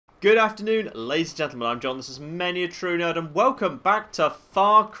Good afternoon, ladies and gentlemen, I'm John, this is Many a True Nerd, and welcome back to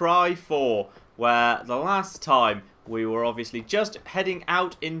Far Cry 4, where the last time we were obviously just heading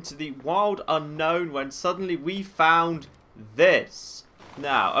out into the wild unknown when suddenly we found this.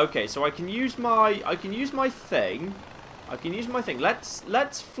 Now, okay, so I can use my thing.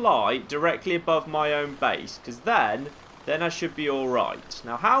 Let's fly directly above my own base, because then I should be alright.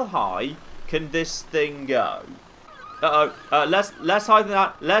 Now, how high can this thing go? Less high than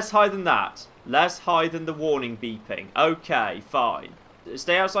that. Less high than that. Less high than the warning beeping. Okay, fine.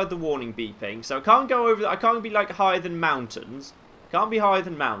 Stay outside the warning beeping. So I can't go over. I can't be like higher than mountains. Can't be higher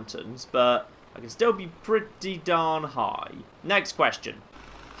than mountains, but I can still be pretty darn high. Next question: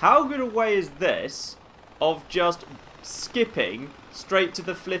 how good a way is this of just skipping straight to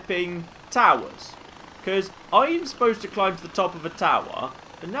the flipping towers? Because I'm supposed to climb to the top of a tower,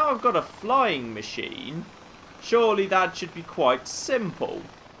 but now I've got a flying machine. Surely that should be quite simple.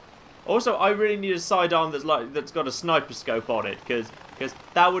 Also, I really need a sidearm that's got a sniper scope on it, because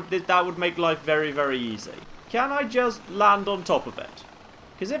that would make life very, very easy. Can I just land on top of it?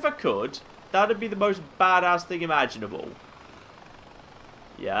 Because if I could, that'd be the most badass thing imaginable.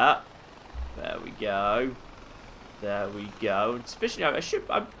 Yeah, there we go. There we go. It's sufficient.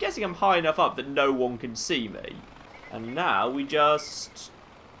 I'm guessing I'm high enough up that no one can see me. And now we just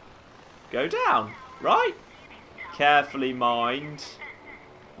go down, right? Carefully mind.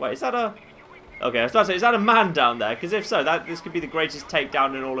 Wait, is that a... Okay, I was about to say, is that a man down there? Because if so, this could be the greatest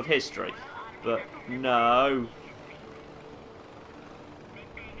takedown in all of history. But no.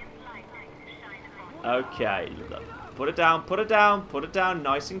 Okay, put it down, put it down, put it down,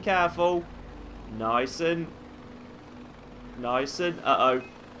 nice and careful. Nice and... Uh-oh.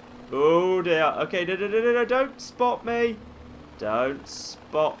 Oh dear. Okay, no, don't spot me. Don't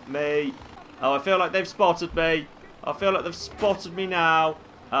spot me. Oh, I feel like they've spotted me. I feel like they've spotted me now.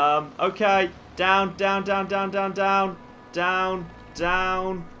 Okay. Down. Get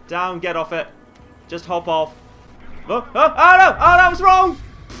off it. Just hop off. Oh, no. Oh, that was wrong.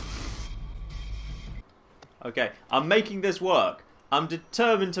 Okay. I'm making this work. I'm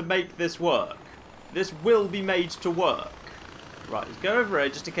determined to make this work. This will be made to work. Right, let's go over here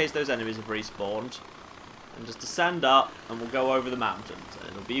just in case those enemies have respawned. And just descend up, and we'll go over the mountains, and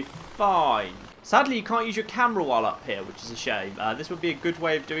it'll be fine. Sadly, you can't use your camera while up here, which is a shame. This would be a good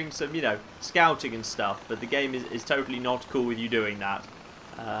way of doing some, scouting and stuff, but the game is totally not cool with you doing that.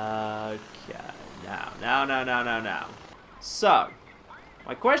 Okay, now. So,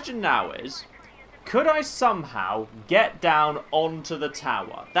 my question now is, could I somehow get down onto the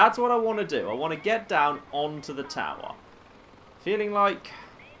tower? That's what I want to do. I want to get down onto the tower. Feeling like...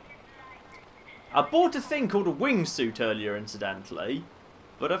 I bought a thing called a wingsuit earlier, incidentally.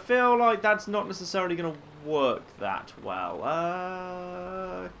 But I feel like that's not necessarily going to work that well.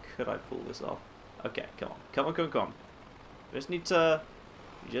 Could I pull this off? Okay, come on. You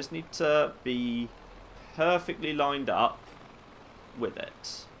just need to be perfectly lined up with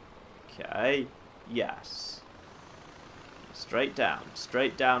it. Okay, yes. Straight down.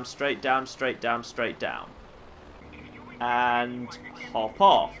 And hop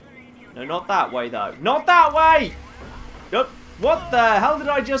off. No, not that way, though. Not that way! Nope. What the hell did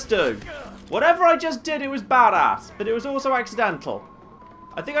I just do? Whatever I just did, it was badass. But it was also accidental.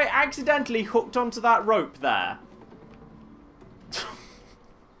 I think I accidentally hooked onto that rope there.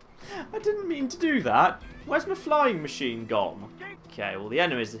 I didn't mean to do that. Where's my flying machine gone? Okay, well, the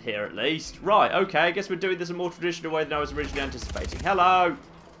enemies are here at least. Right, okay, I guess we're doing this a more traditional way than I was originally anticipating. Hello!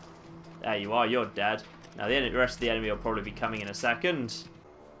 There you are, you're dead. Now, the rest of the enemy will probably be coming in a second.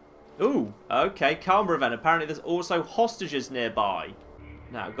 Ooh, okay, karma event. Apparently there's also hostages nearby.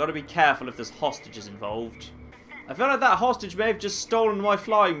 Now, I've got to be careful if there's hostages involved. I feel like that hostage may have just stolen my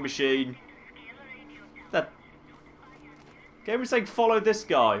flying machine. That game is saying follow this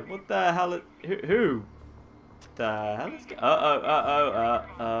guy. What the hell? Who? The hell is... Uh-oh.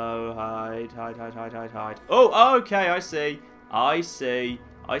 Hide. Oh, okay, I see.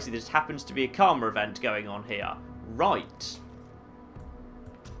 There just happens to be a karma event going on here. Right.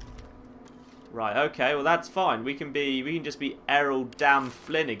 Right, okay, well that's fine. We can just be Errol Damn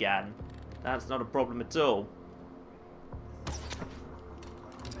Flynn again. That's not a problem at all.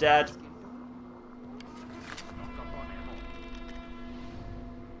 Dead.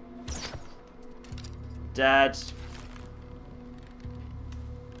 Dead.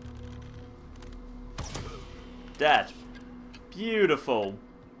 Dead. Beautiful.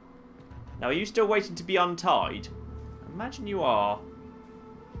 Now, are you still waiting to be untied? Imagine you are.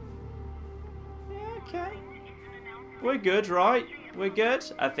 Okay. We're good, right? We're good?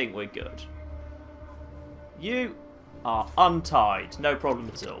 I think we're good. You are untied. No problem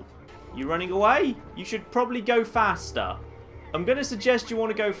at all. You running away? You should probably go faster. I'm going to suggest you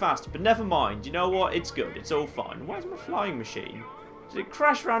want to go faster, but never mind. You know what? It's good. It's all fine. Where's my flying machine? Did it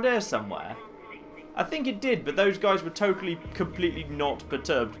crash around here somewhere? I think it did, but those guys were totally, completely not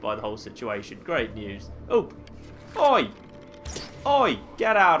perturbed by the whole situation. Great news. Oh! Oi! Oi!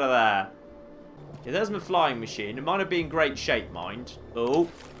 Get out of there! Yeah, there's my flying machine. It might not be in great shape, mind. Oh!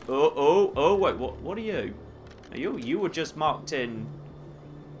 Oh, wait, what are you? You were just marked in...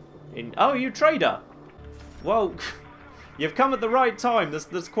 Oh, you trader! Well, you've come at the right time.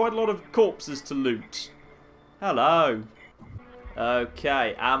 There's quite a lot of corpses to loot. Hello.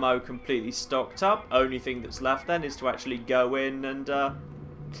 Okay, ammo completely stocked up. Only thing that's left then is to actually go in and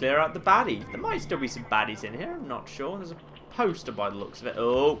clear out the baddies. There might still be some baddies in here, I'm not sure. There's a poster by the looks of it.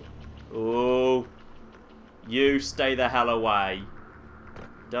 Oh, you stay the hell away.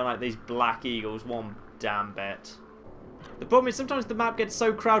 Don't like these black eagles one damn bit. The problem is sometimes the map gets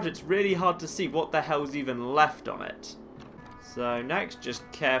so crowded it's really hard to see what the hell's even left on it. So next, just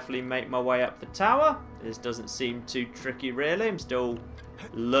carefully make my way up the tower. This doesn't seem too tricky really. I'm still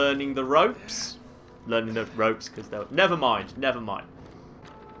learning the ropes. Learning the ropes because they'll... Never mind.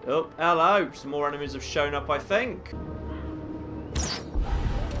 Oh, hello. Some more enemies have shown up, I think.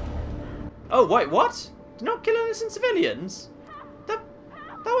 Oh, wait, what? Did not kill innocent civilians? That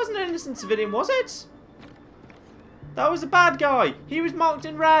wasn't an innocent civilian, was it? That was a bad guy. He was marked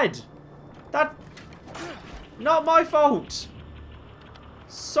in red. Not my fault.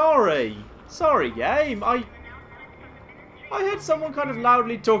 Sorry, game. I heard someone kind of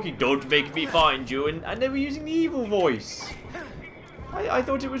loudly talking, "Don't make me find you," and they were using the evil voice. I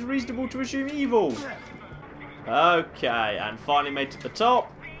thought it was reasonable to assume evil. Okay, and finally made to the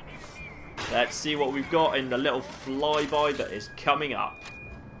top. Let's see what we've got in the little flyby that is coming up.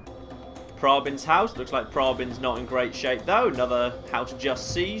 Prabin's house. Looks like Prabin's not in great shape though. Another house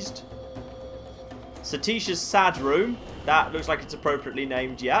just seized. Satish's sad room. That looks like it's appropriately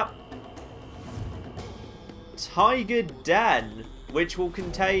named, yep. Tiger Den, which will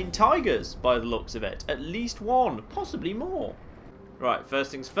contain tigers by the looks of it. At least one, possibly more. Right,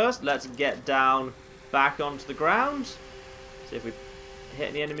 first things first, let's get down back onto the ground. See if we hit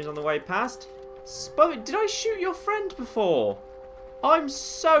any enemies on the way past. Did I shoot your friend before? I'm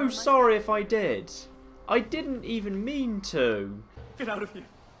so sorry if I did. I didn't even mean to. Get out of here!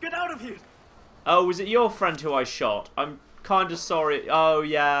 Get out of here! Oh, was it your friend who I shot? I'm kind of sorry. Oh,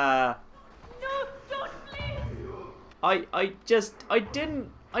 yeah. No, don't, please! I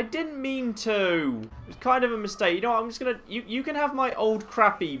didn't mean to. It was kind of a mistake. You know what, I'm just gonna... You can have my old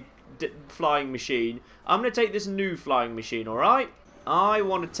crappy flying machine. I'm gonna take this new flying machine, alright? I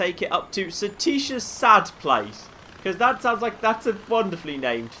want to take it up to Satish's sad place. Because that sounds like that's a wonderfully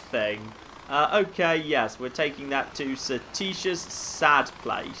named thing. Okay, yes, we're taking that to Satish's sad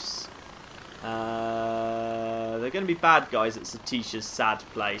place. They're going to be bad guys at Satish's sad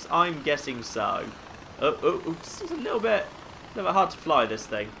place. I'm guessing so. Oops, it's a little bit hard to fly this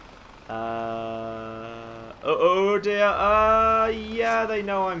thing. Oh dear. Yeah, they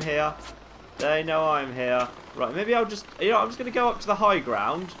know I'm here. They know I'm here. Right, maybe I'll just, I'm just going to go up to the high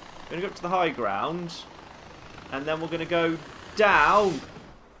ground. I'm going to go up to the high ground. And then we're going to go down.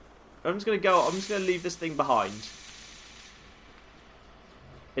 I'm just going to leave this thing behind.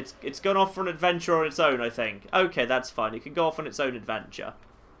 It's gone off for an adventure on its own, I think. Okay, that's fine. It can go off on its own adventure.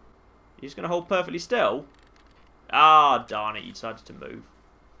 You're just going to hold perfectly still? Ah, darn it. You decided to move.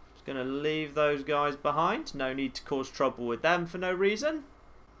 Just going to leave those guys behind. No need to cause trouble with them for no reason.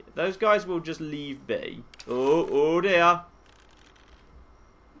 Those guys will just leave be. Oh dear.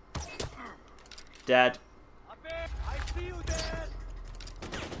 Dead.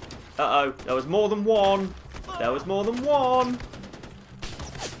 Uh-oh. There was more than one. There was more than one.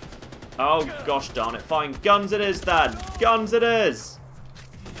 Oh, gosh darn it. Fine. Guns it is, then. Guns it is.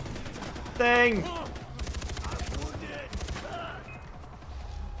 Thing.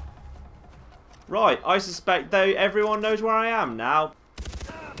 Right. I suspect everyone knows where I am now.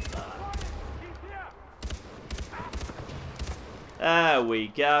 There we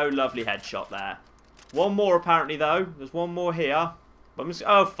go. Lovely headshot there. One more, apparently, though. There's one more here. But I'm just...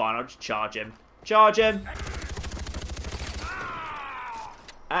 Oh, fine. I'll just charge him. Charge him.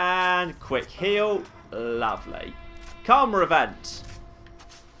 And quick heal. Lovely. Karma event.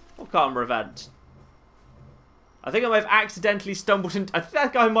 What karma event? I think I might have accidentally stumbled into... I think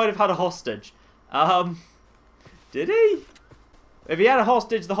that guy might have had a hostage. Did he? If he had a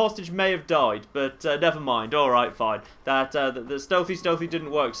hostage, the hostage may have died. But never mind. Alright, fine. The stealthy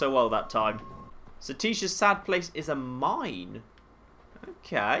didn't work so well that time. Satish's sad place is a mine.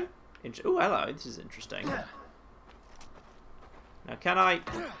 Okay. Oh, hello. This is interesting. Now, can I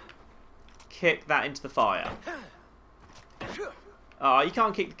kick that into the fire? Oh, you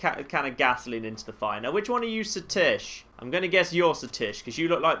can't kick the can of gasoline into the fire. Now, which one are you, Satish? I'm going to guess you're Satish, because you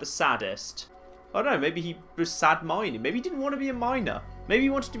look like the saddest. I don't know, maybe he was sad mining. Maybe he didn't want to be a miner. Maybe he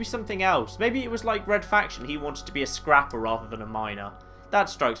wanted to be something else. Maybe it was like Red Faction. He wanted to be a scrapper rather than a miner. That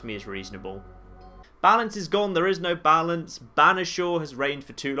strikes me as reasonable. Balance is gone. There is no balance. Banishore has reigned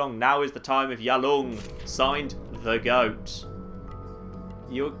for too long. Now is the time of Yalung. Signed, the goat.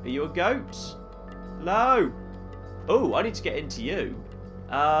 Are you a goat? Hello? Oh, I need to get into you.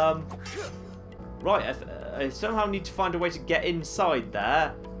 Right, I somehow need to find a way to get inside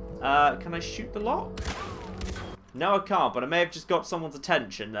there. Can I shoot the lock? No, I can't, but I may have just got someone's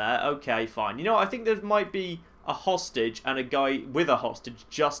attention there. Okay, fine. You know what? I think there might be a hostage and a guy with a hostage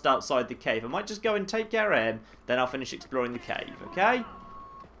just outside the cave. I might just go and take care of him, then I'll finish exploring the cave, okay?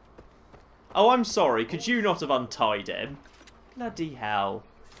 Oh, I'm sorry. Could you not have untied him? Bloody hell.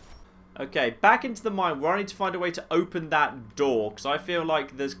 Okay, back into the mine where I need to find a way to open that door, because I feel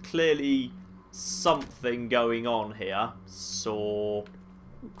like there's clearly something going on here. So,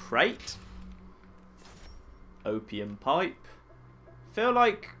 crate. Opium pipe. Feel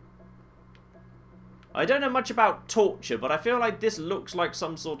like... I don't know much about torture, but I feel like this looks like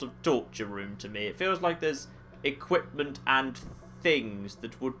some sort of torture room to me. It feels like there's equipment and things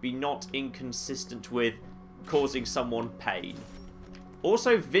that would be not inconsistent with causing someone pain.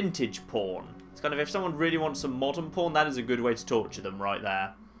 Also, vintage porn. It's kind of, if someone really wants some modern porn, that is a good way to torture them right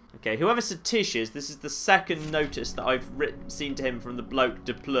there. Okay, whoever Satish is, this is the second notice that I've seen to him from the bloke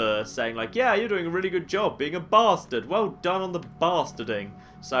Depleur saying like, yeah, you're doing a really good job being a bastard. Well done on the bastarding.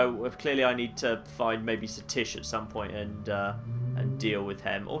 So clearly I need to find maybe Satish at some point and deal with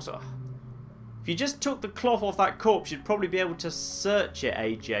him. Also, if you just took the cloth off that corpse, you'd probably be able to search it,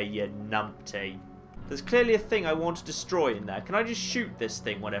 AJ, you numpty. There's clearly a thing I want to destroy in there. Can I just shoot this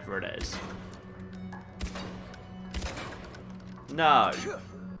thing, whatever it is? No.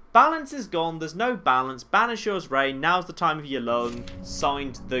 Balance is gone. There's no balance. Banishore's reign. Now's the time of Yalung.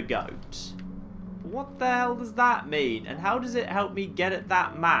 Signed, the goat. What the hell does that mean? And how does it help me get at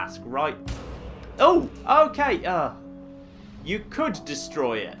that mask? Right. Oh, okay. You could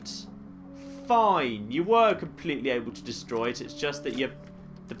destroy it. Fine. You were completely able to destroy it. It's just that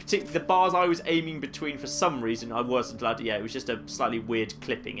the bars I was aiming between, for some reason, I wasn't allowed to. Yeah, it was just a slightly weird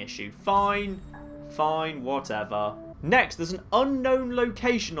clipping issue. Fine. Fine. Whatever. Next, there's an unknown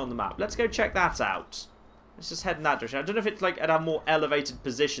location on the map. Let's go check that out. Let's just head in that direction. I don't know if it's like at a more elevated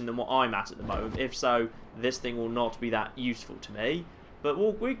position than what I'm at the moment. If so, this thing will not be that useful to me. But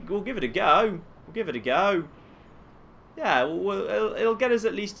we'll give it a go. We'll give it a go. Yeah, it'll get us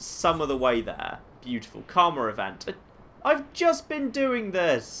at least some of the way there. Beautiful. Karma event. I've just been doing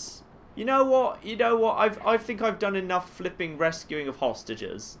this. You know what? You know what? I think I've done enough flipping rescuing of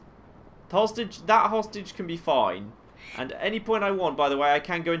hostages. That hostage can be fine. And at any point I want, by the way, I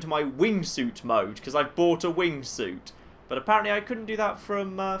can go into my wingsuit mode, because I've bought a wingsuit. But apparently I couldn't do that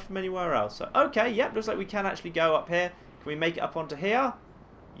from anywhere else. So, okay, yep, looks like we can actually go up here. Can we make it up onto here?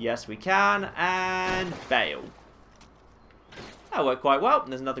 Yes, we can. And bail. That worked quite well.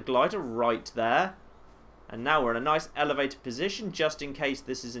 And there's another glider right there. And now we're in a nice elevated position, just in case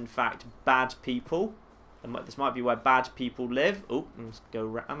this is in fact bad people. This might be where bad people live. Oh, let's go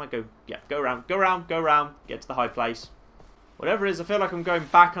around. Yeah, go around. Get to the high place. Whatever it is, I feel like I'm going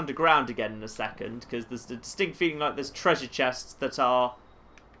back underground again in a second, because there's a distinct feeling like there's treasure chests that are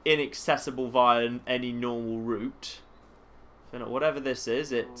inaccessible via any normal route. So whatever this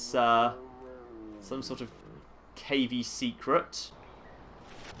is, it's some sort of cavey secret.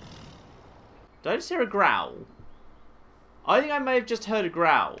 Did I just hear a growl? I think I may have just heard a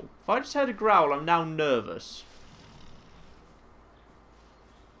growl. If I just heard a growl, I'm now nervous.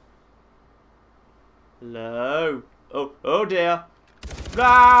 Hello? Oh dear.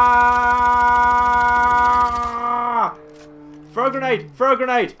 Ah! Throw a grenade! Throw a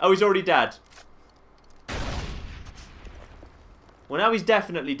grenade! Oh, he's already dead. Well, now he's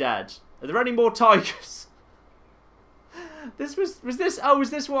definitely dead. Are there any more tigers? Was this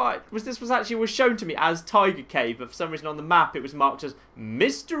actually was shown to me as Tiger Cave, but for some reason on the map it was marked as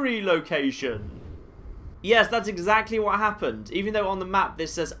mystery location. Yes, that's exactly what happened. Even though on the map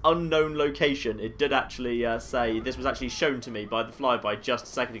this says unknown location, it did actually say this was actually shown to me by the flyby just a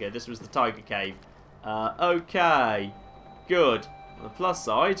second ago. This was the Tiger Cave. Okay, good. On the plus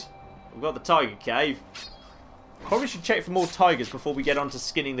side, we've got the Tiger Cave. Probably should check for more tigers before we get on to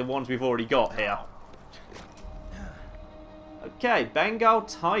skinning the ones we've already got here. Okay, Bengal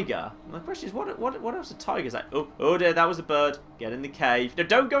tiger. My question is, what else are tigers like? Oh dear, that was a bird. Get in the cave. No,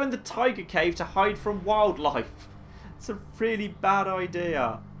 don't go in the tiger cave to hide from wildlife. It's a really bad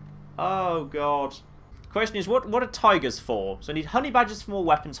idea. Oh, God. Question is, what are tigers for? So I need honey badgers for more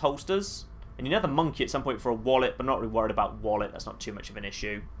weapons holsters. And you need another monkey at some point for a wallet, but not really worried about wallet. That's not too much of an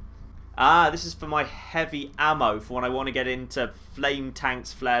issue. Ah, this is for my heavy ammo for when I want to get into flame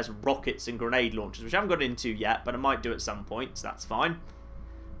tanks, flares, rockets, and grenade launchers, which I haven't got into yet, but I might do at some point, so that's fine.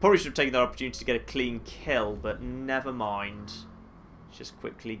 Probably should have taken that opportunity to get a clean kill, but never mind. Just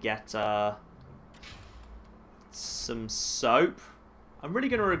quickly get some soap. I'm really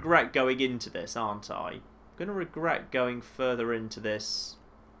going to regret going into this, aren't I? I'm going to regret going further into this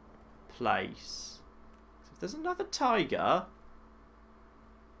place. So if there's another tiger...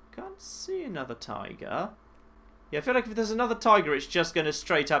 Can't see another tiger. Yeah, I feel like if there's another tiger, it's just going to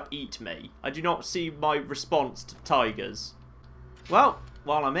straight up eat me. I do not see my response to tigers. Well,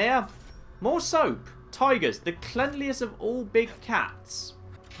 while I'm here, more soap. Tigers, the cleanliest of all big cats.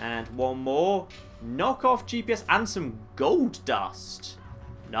 And one more. Knock off GPS and some gold dust.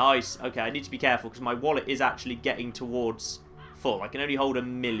 Nice. Okay, I need to be careful because my wallet is actually getting towards full. I can only hold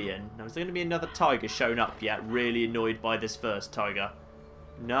 1 million. Now, is there going to be another tiger shown up yet? Really annoyed by this first tiger.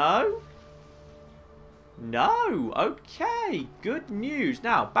 No? No. Okay. Good news.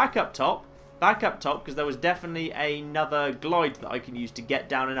 Now, back up top. Back up top, because there was definitely another glide that I can use to get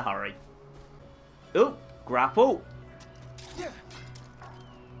down in a hurry. Oh, grapple.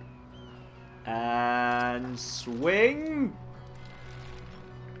 And swing.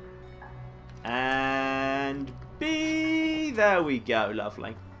 And B. There we go.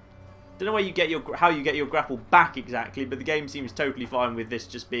 Lovely. Don't know where you get how you get your grapple back exactly, but the game seems totally fine with this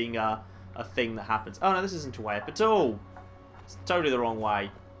just being a thing that happens. Oh no, this isn't a way up at all. It's totally the wrong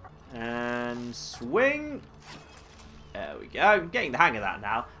way. And swing. There we go. I'm getting the hang of that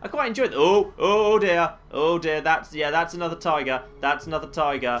now. I quite enjoyed it. Oh dear. Oh dear. That's another tiger. That's another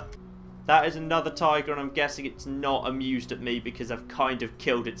tiger. That is another tiger, and I'm guessing it's not amused at me because I've kind of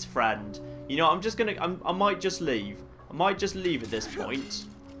killed its friend. You know, I might just leave. I might just leave at this point.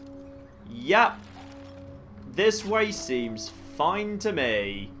 Yep. This way seems fine to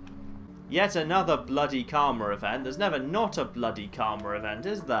me. Yet another bloody karma event. There's never not a bloody karma event,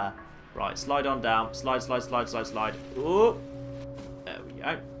 is there? Right, slide on down. Slide, slide, slide, slide, slide. Oh. There we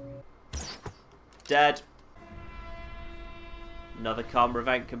go. Dead. Another karma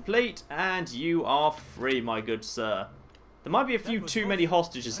event complete. And you are free, my good sir. There might be a few too many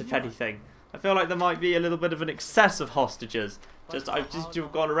hostages, if anything. I feel like there might be a little bit of an excess of hostages. I've just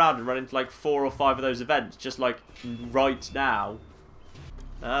gone around and run into like 4 or 5 of those events, just like right now.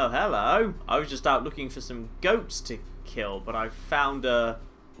 Oh, hello. I was just out looking for some goats to kill, but I found a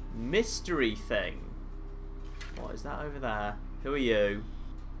mystery thing. What is that over there? Who are you?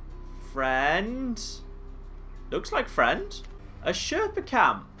 Friend? Looks like friend. A Sherpa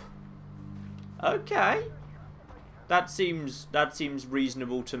camp. Okay. That seems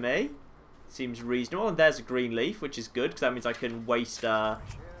reasonable to me. Seems reasonable. And there's a green leaf, which is good, because that means I can waste a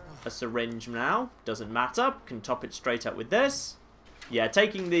syringe now. Doesn't matter. Can top it straight up with this. Yeah,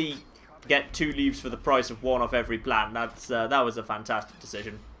 taking the get 2 leaves for the price of 1 off every plant. That was a fantastic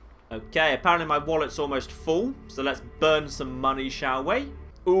decision. Okay, apparently my wallet's almost full, so let's burn some money, shall we?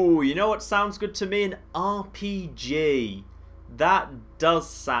 Ooh, you know what sounds good to me? An RPG. That does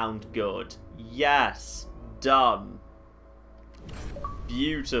sound good. Yes, done.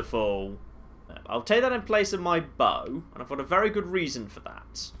 Beautiful. I'll take that in place of my bow, and I've got a very good reason for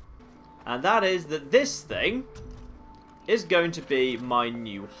that. And that is that this thing is going to be my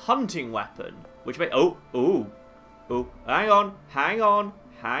new hunting weapon. Which may... Oh, hang on, hang on,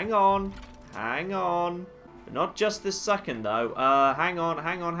 hang on, hang on. But not just this second, though. Hang on,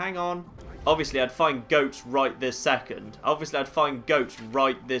 hang on, hang on. Obviously, I'd find goats right this second. Obviously, I'd find goats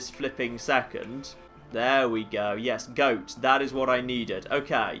right this flipping second. There we go. Yes, goats. That is what I needed.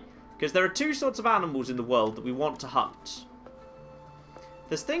 Okay. Because there are 2 sorts of animals in the world that we want to hunt.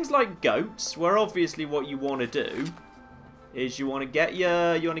 There's things like goats, where obviously what you want to do is you want to get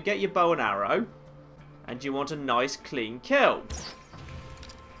your bow and arrow, and you want a nice clean kill.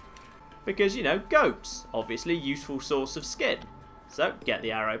 Because, you know, goats, obviously useful source of skin. So, get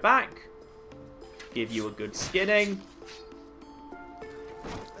the arrow back, give you a good skinning.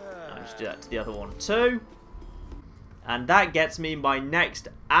 I'll just do that to the other one too. And that gets me my next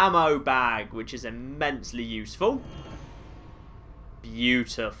ammo bag, which is immensely useful.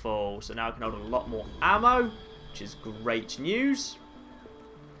 Beautiful. So now I can hold a lot more ammo, which is great news.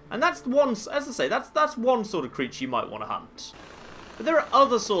 And that's one, as I say, that's one sort of creature you might want to hunt. But there are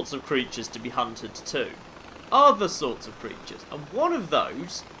other sorts of creatures to be hunted too. Other sorts of creatures. And one of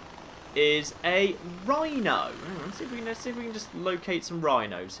those is a rhino. Let's see if we can just locate some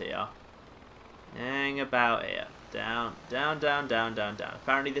rhinos here. Hang about here. Down, down, down, down, down, down.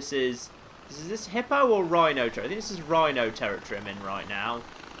 Apparently this is this hippo or rhino territory? I think this is rhino territory I'm in right now.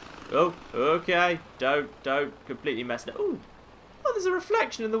 Oh, okay. Don't completely mess it up. Ooh. Oh, there's a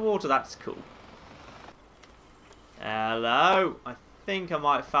reflection in the water. That's cool. Hello. I think I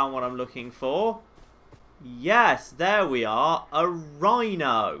might have found what I'm looking for. Yes, there we are. A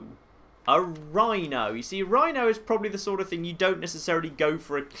rhino. A rhino. You see, a rhino is probably the sort of thing you don't necessarily go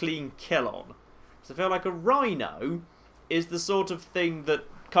for a clean kill on. So I feel like a rhino is the sort of thing that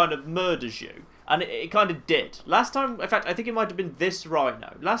kind of murders you. And it kind of did. Last time, in fact, I think it might have been this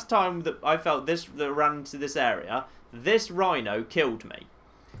rhino. Last time that I felt this, that ran into this area, this rhino killed me.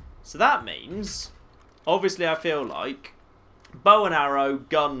 So that means, obviously I feel like, bow and arrow,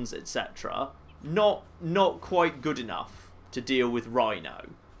 guns, etc., not quite good enough to deal with rhino.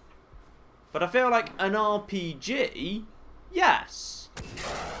 But I feel like an RPG, yes.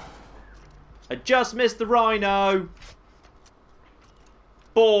 I just missed the rhino.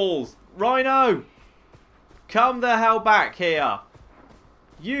 Balls. Rhino! Come the hell back here.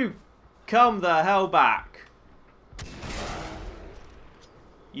 You come the hell back.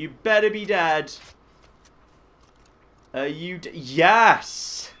 You better be dead. Are you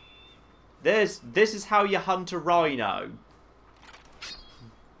yes! This is how you hunt a rhino.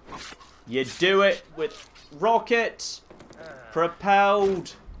 You do it with rocket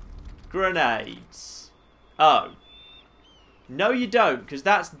propelled grenades. Oh. No, you don't, because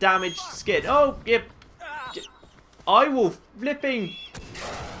that's damaged skin. Oh, yep. I will flipping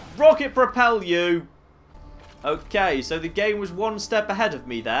rocket propel you. Okay, so the game was one step ahead of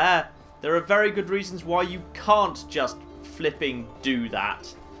me there. There are very good reasons why you can't just flipping do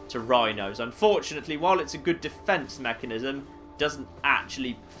that to rhinos. Unfortunately, while it's a good defense mechanism, it doesn't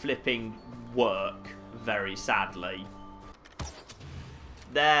actually flipping work, very sadly.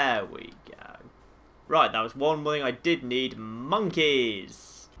 There we go. Right, that was one thing I did need.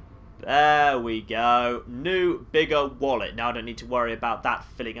 Monkeys. There we go. New, bigger wallet. Now I don't need to worry about that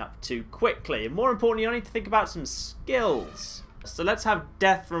filling up too quickly. And more importantly, I need to think about some skills. So let's have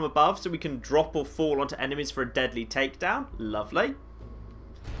death from above so we can drop or fall onto enemies for a deadly takedown. Lovely.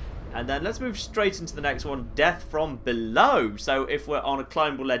 And then let's move straight into the next one. Death from below. So if we're on a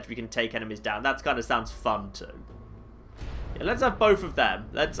climbable ledge, we can take enemies down. That kind of sounds fun too. Let's have both of them.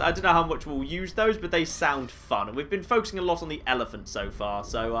 I don't know how much we'll use those, but they sound fun. And we've been focusing a lot on the elephant so far,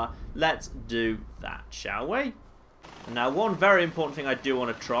 so let's do that, shall we? And now, one very important thing I do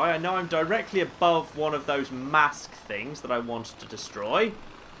want to try. I know I'm directly above one of those mask things that I wanted to destroy.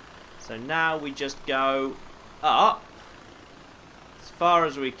 So now we just go up as far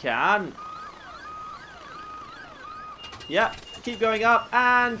as we can. Yep. Keep going up,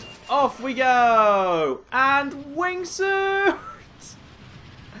 and off we go! And wingsuit!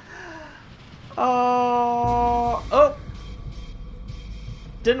 Oh!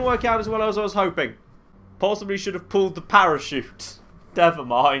 Didn't work out as well as I was hoping. Possibly should have pulled the parachute. Never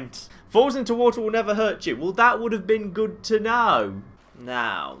mind. Falls into water will never hurt you. Well, that would have been good to know.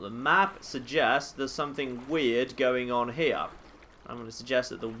 Now, the map suggests there's something weird going on here. I'm going to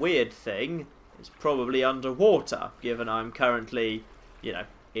suggest that the weird thing is probably underwater, given I'm currently, you know,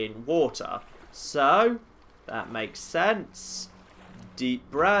 in water. So, that makes sense. Deep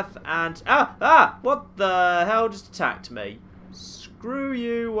breath and... What the hell just attacked me? Screw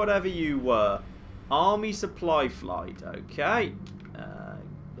you, whatever you were. Army supply flight, okay.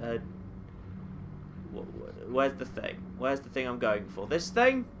 Where's the thing? Where's the thing I'm going for? This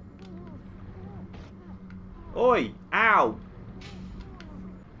thing? Oi! Ow!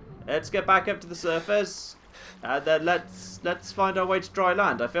 Let's get back up to the surface, and then let's find our way to dry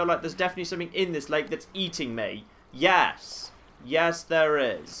land. I feel like there's definitely something in this lake that's eating me. Yes. Yes, there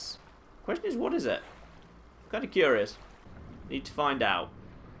is. Question is, what is it? I'm kind of curious. Need to find out.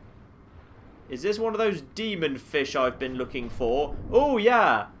 Is this one of those demon fish I've been looking for? Oh,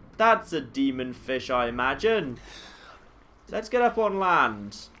 yeah. That's a demon fish, I imagine. Let's get up on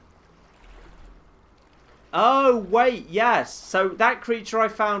land. Oh, wait, yes. So that creature I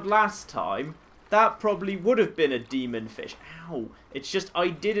found last time, that probably would have been a demon fish. Ow. It's just I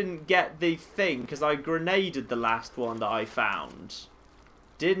didn't get the thing because I grenaded the last one that I found.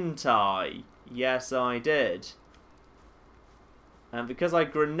 Didn't I? Yes, I did. And because I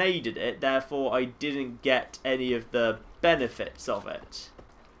grenaded it, therefore I didn't get any of the benefits of it.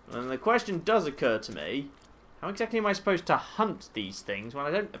 And the question does occur to me, how exactly am I supposed to hunt these things when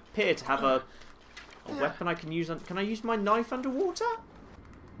I don't appear to have a weapon I can use? Can I use my knife underwater?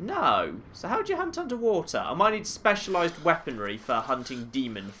 No. So how do you hunt underwater? I might need specialised weaponry for hunting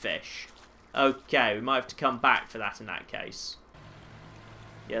demon fish. Okay, we might have to come back for that in that case.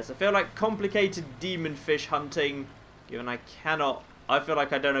 Yes, I feel like complicated demon fish hunting, given I feel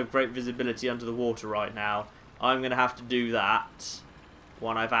like I don't have great visibility under the water right now. I'm going to have to do that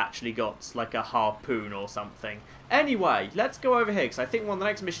when I've actually got like a harpoon or something. Anyway, let's go over here, because I think one of the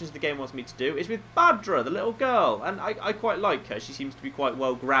next missions the game wants me to do is with Badra, the little girl. And I quite like her. She seems to be quite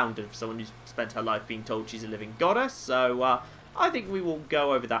well-grounded for someone who's spent her life being told she's a living goddess. So I think we will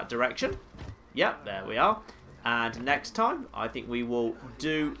go over that direction. Yep, there we are. And next time, I think we will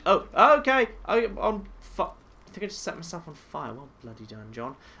do... Oh, okay. I think I just set myself on fire. Well, bloody done,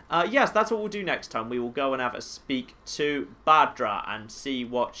 John. Yes, that's what we'll do next time. We will go and have a speak to Badra and see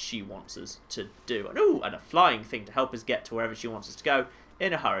what she wants us to do. And, ooh, and a flying thing to help us get to wherever she wants us to go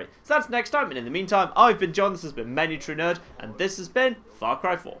in a hurry. So that's next time. And in the meantime, I've been John. This has been Menu True Nerd. And this has been Far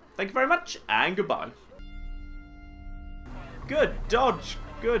Cry 4. Thank you very much, and goodbye. Good dodge.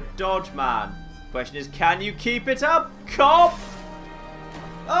 Good dodge, man. Question is, can you keep it up, cop?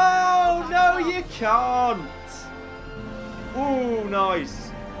 Oh, no, you can't. Ooh,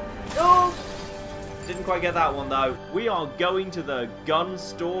 nice. Oh, didn't quite get that one, though. We are going to the gun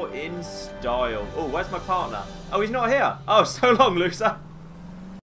store in style. Oh, where's my partner? Oh, he's not here. Oh, so long, loser.